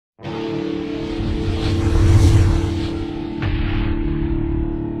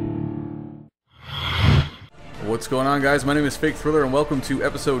What's going on, guys? My name is FakeThriller, and welcome to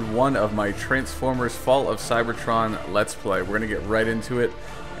episode 1 of my Transformers Fall of Cybertron Let's Play. We're going to get right into it,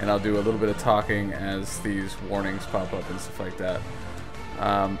 and I'll do a little bit of talking as these warnings pop up and stuff like that.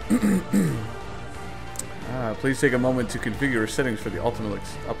 Please take a moment to configure your settings for the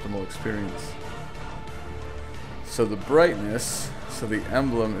optimal experience. So the brightness, so the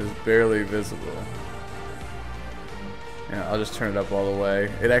emblem is barely visible. Yeah, I'll just turn it up all the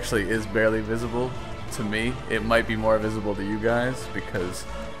way. It actually is barely visible to me. It might be more visible to you guys because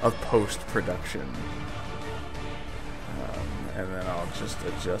of post-production. And then I'll just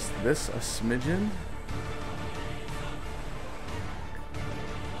adjust this a smidgen.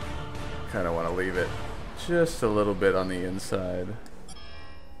 Kind of want to leave it just a little bit on the inside.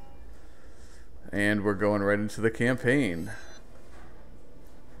 And we're going right into the campaign.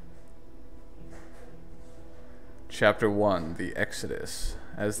 Chapter 1, The Exodus.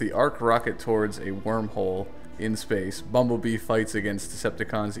 As the Ark rocket towards a wormhole in space, Bumblebee fights against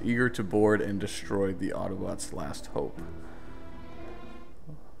Decepticons eager to board and destroy the Autobots' last hope.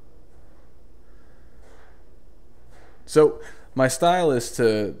 So, my style is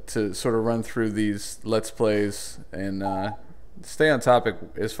to sort of run through these Let's Plays and stay on topic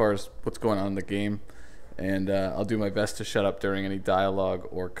as far as what's going on in the game. And I'll do my best to shut up during any dialogue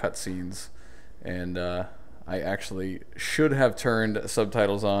or cutscenes. And I actually should have turned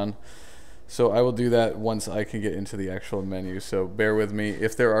subtitles on, so I will do that once I can get into the actual menu. So bear with me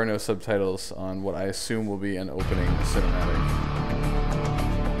if there are no subtitles on what I assume will be an opening cinematic.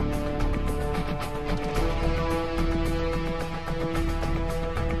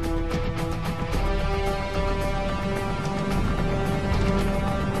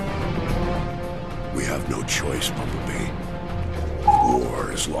 We have no choice, Bumblebee. The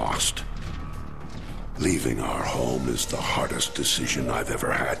war is lost. Leaving our home is the hardest decision I've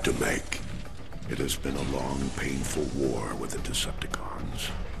ever had to make. It has been a long, painful war with the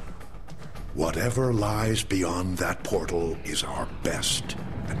Decepticons. Whatever lies beyond that portal is our best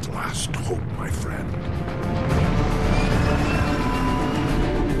and last hope, my friend.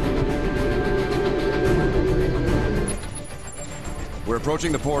 We're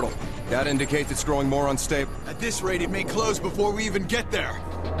approaching the portal. That indicates it's growing more unstable. At this rate, it may close before we even get there.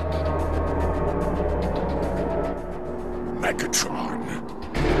 Megatron.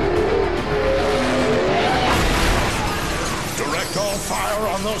 Direct all fire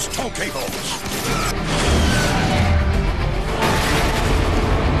on those tow cables.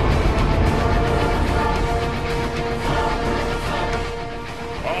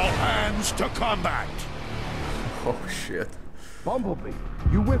 All hands to combat. Oh shit. Bumblebee,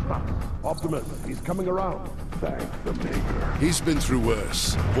 you with us? Optimus, he's coming around. Thank the Maker. He's been through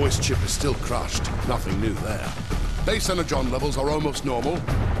worse. Voice chip is still crushed. Nothing new there. Base energon levels are almost normal.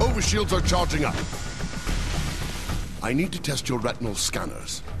 Overshields are charging up. I need to test your retinal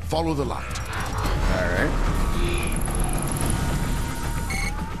scanners. Follow the light. Alright.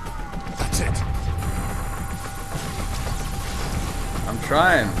 That's it. I'm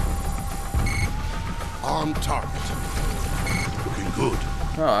trying. On target. Looking good.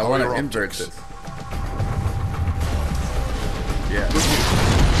 Oh, I How want are to your invert optics? this. Yeah.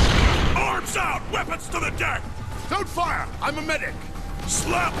 Arms out! Weapons to the deck! Don't fire! I'm a medic!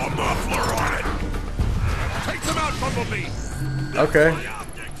 Slap a muffler on it! Take them out, Bumblebee! Okay.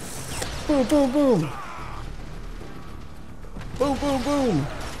 Boom, boom, boom. Boom, boom, boom.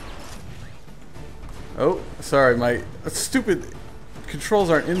 Oh, sorry, my stupid controls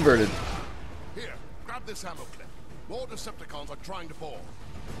aren't inverted. Here, grab this ammo clip. More Decepticons are trying to board.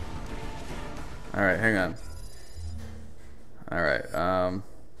 Alright, hang on. Alright,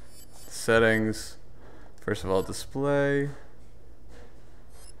 settings. First of all, display.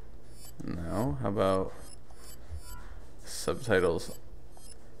 No, how about subtitles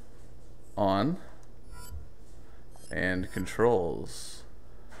on and controls.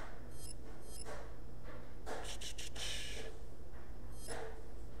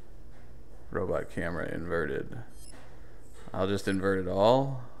 Robot camera inverted. I'll just invert it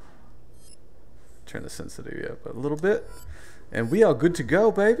all. Turn the sensitivity up a little bit. And we are good to go,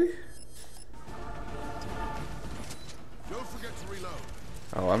 baby. Don't forget to reload.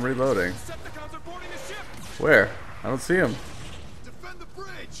 Oh, I'm reloading. Decepticons are boarding a ship! Where? I don't see him. Defend the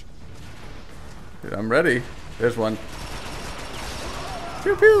bridge! Dude, I'm ready. There's one.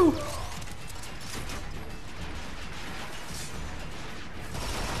 Pew pew!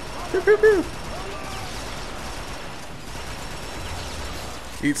 Pew pew pew!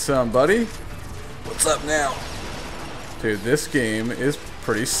 Eat some, buddy. What's up now? Dude, this game is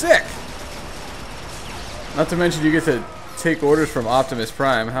pretty sick. Not to mention you get to take orders from Optimus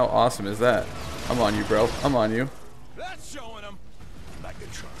Prime. How awesome is that? I'm on you, bro. I'm on you. That's showing him.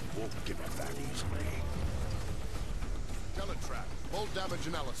 Megatron won't give up that easily. Teletrack. Full damage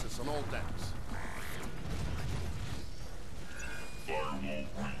analysis on all decks. Firewall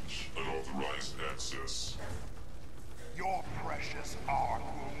breach. Unauthorized access. Your precious ark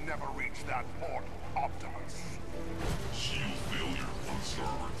will never reach that port, Optimus. Shield failure on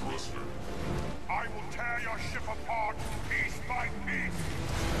starboard thruster. I will tear your ship apart, piece by piece.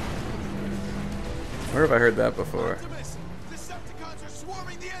 Where have I heard that before? Optimus, Decepticons are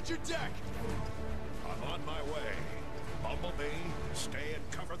swarming the engine deck. I'm on my way. Bumblebee, stay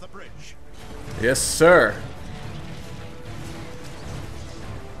and cover the bridge. Yes, sir.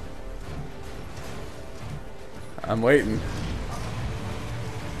 I'm waiting.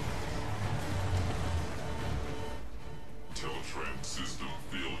 Teletrans system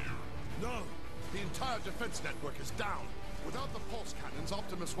failure. No! The entire defense network is down. Without the pulse cannons,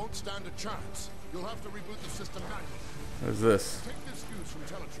 Optimus won't stand a chance. You'll have to reboot the system manually. What is this? Take this fuse from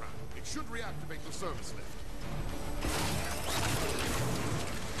Teletrap. It should reactivate the service lift.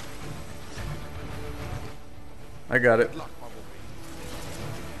 I got it. Good luck, Bumblebee.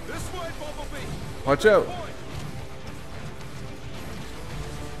 This way, Bumblebee. Watch out. Point.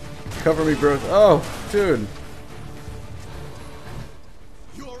 Cover me, bro. Oh, dude.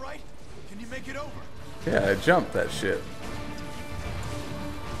 You all right? Can you make it over? Yeah, I jumped that shit.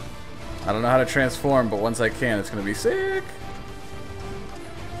 I don't know how to transform, but once I can, it's gonna be sick.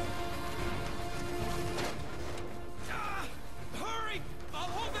 Hurry! I'll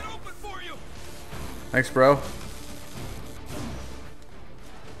hold it open for you. Thanks, bro.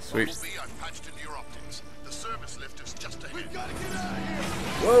 Sweet. Bumblebee, I've patched into your optics. The service lift is just ahead. We've got to get out of here.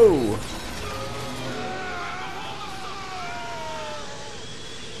 Whoa.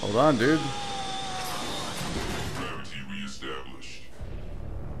 Hold on, dude. Gravity reestablished.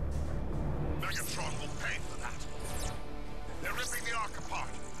 Megatron will pay for that. They're ripping the arc apart.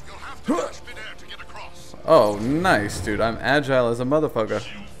 You'll have to touch midair to get across. Oh, nice, dude. I'm agile as a motherfucker.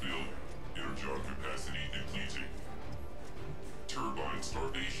 Shield failure. Energon capacity depleting. Turbine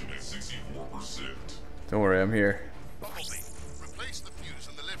starvation at 64%. Don't worry, I'm here. Bumblebee, replace the fuse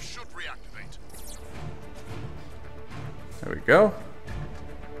and the lift should reactivate. There we go.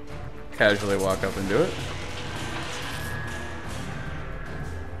 Casually walk up and do it.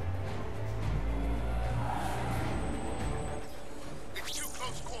 It's too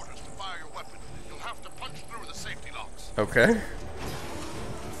close quarters to fire your weapon. You'll have to punch through the safety locks. Okay.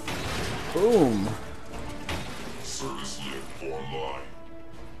 Boom. Service lift online.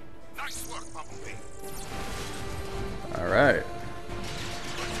 Nice work, Bumblebee. All right.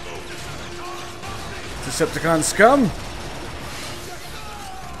 Decepticon scum.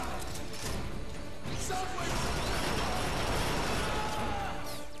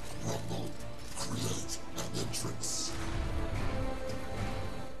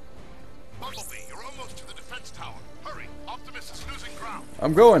 Bumblebee, you're almost to the defense tower. Hurry, Optimus is losing ground.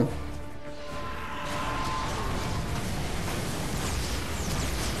 I'm going.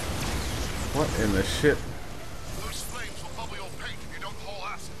 What in the shit? Those flames will bubble your paint if you don't haul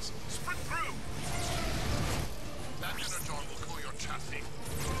asses. Sprint through. That energon will cool your chassis.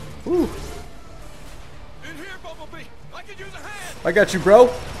 Woo. In here, Bumblebee. I could use a hand. I got you, bro.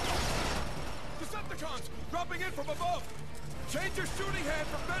 Decepticons dropping in from above. Change your shooting hand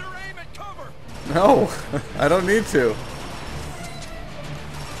for better aim and cover. No, I don't need to.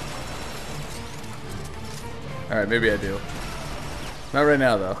 All right, maybe I do. Not right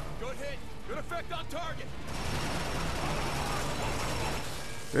now, though. Good hit. Good effect on target.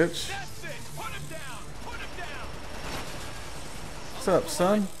 Bitch. That's it. Put him down. Put him down. What's up,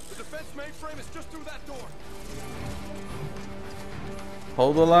 son? The defense mainframe is just through that door.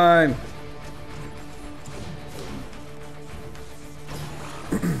 Hold the line.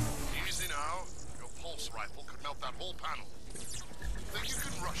 Easy now. Your pulse rifle could melt that whole panel. Think you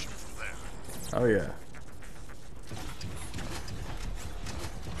can rush him from there. Oh, yeah.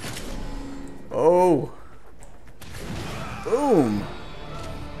 Oh. Boom.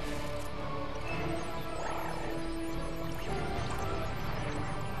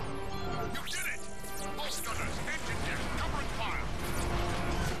 You did it! Pulse gunners, engine deck, cover and fire.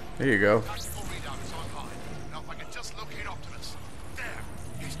 There you go. Tactical readout is online. Now if I can just locate Optimus. There!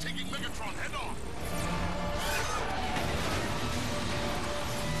 He's taking Megatron head on!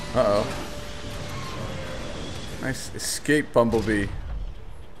 Uh-oh. Nice escape, Bumblebee.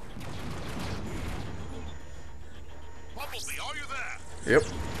 Bumblebee, are you there? Yep.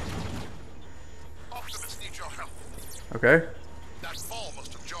 Optimus needs your help. Okay. That fall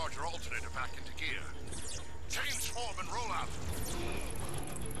must have jarred your alternator back into gear. Change form and roll out.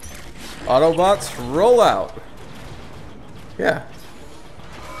 Autobots, roll out. Yeah.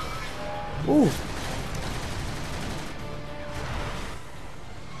 Ooh.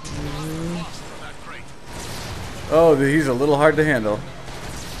 Oh, he's a little hard to handle.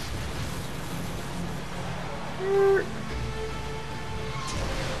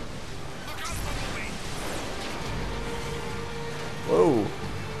 Whoa.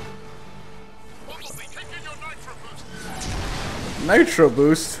 Nitro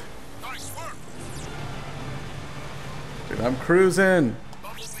boost. Nice work. Dude, I'm cruising.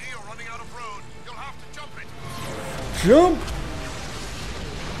 Bumblebee, you're running out of road. You'll have to jump it. Jump!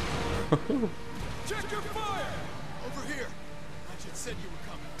 Check your fire. Over here. Ratchet said you were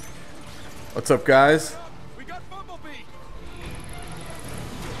coming. What's up, guys? We got Bumblebee.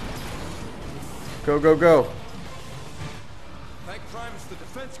 Go, go, go. Thank Primus, the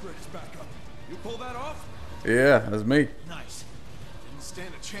defense grid is back up. You pull that off? Yeah, that's me. Nice. Didn't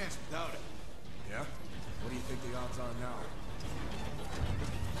stand a chance without it. Yeah? What do you think the odds are now?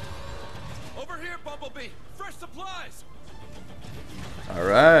 Over here, Bumblebee! Fresh supplies!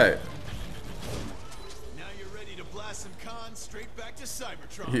 Alright. Now you're ready to blast some cons straight back to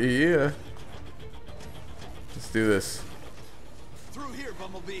Cybertron. Yeah. Let's do this. Through here,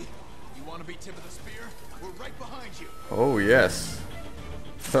 Bumblebee. You want to be tip of the spear? We're right behind you. Oh, yes.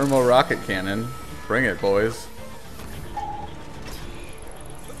 Thermal rocket cannon. Bring it, boys.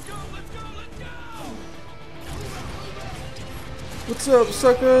 Let's go, let's go, let's go! What's up,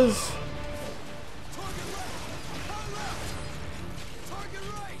 suckers? Target left! High left! Target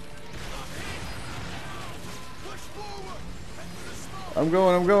right! Push forward! Head for the smoke! I'm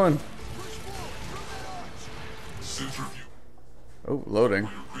going, I'm going. Push forward from that arch! Centrifuge Oh, loading.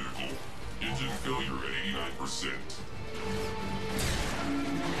 critical. Engine failure at 89%.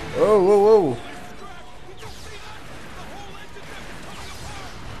 Whoa, whoa, whoa. Did you see that? The whole engine deck is coming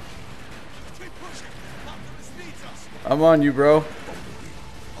apart! Keep pushing! Optimus needs us! I'm on you, bro. I'll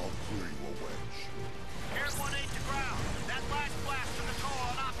clear you a wedge. Here's 1-8 to ground. That last blast to the core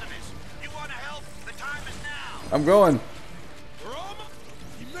on Optimus. You want to help? The time is now. I'm going. We're almost...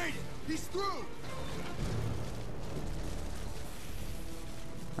 He made it! He's through!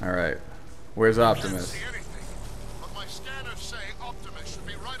 Alright. Where's Optimus? See anything, but my scanners say Optimus should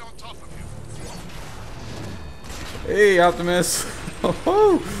be right on top of you. Hey, Optimus.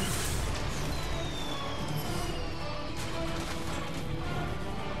 Oh,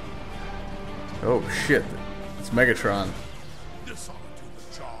 oh shit. It's Megatron. This ought to do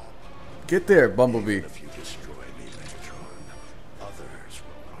the job. Get there, Bumblebee. If you destroy me, Megatron, others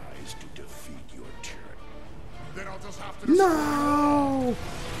will rise to defeat your tyranny. Then I'll just have to No!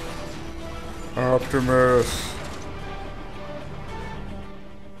 Optimus.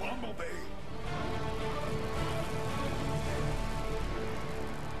 Bumblebee.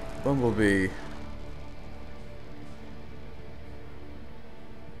 Bumblebee.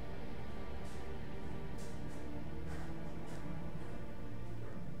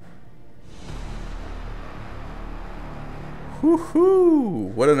 Woohoo!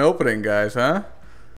 What an opening, guys, huh?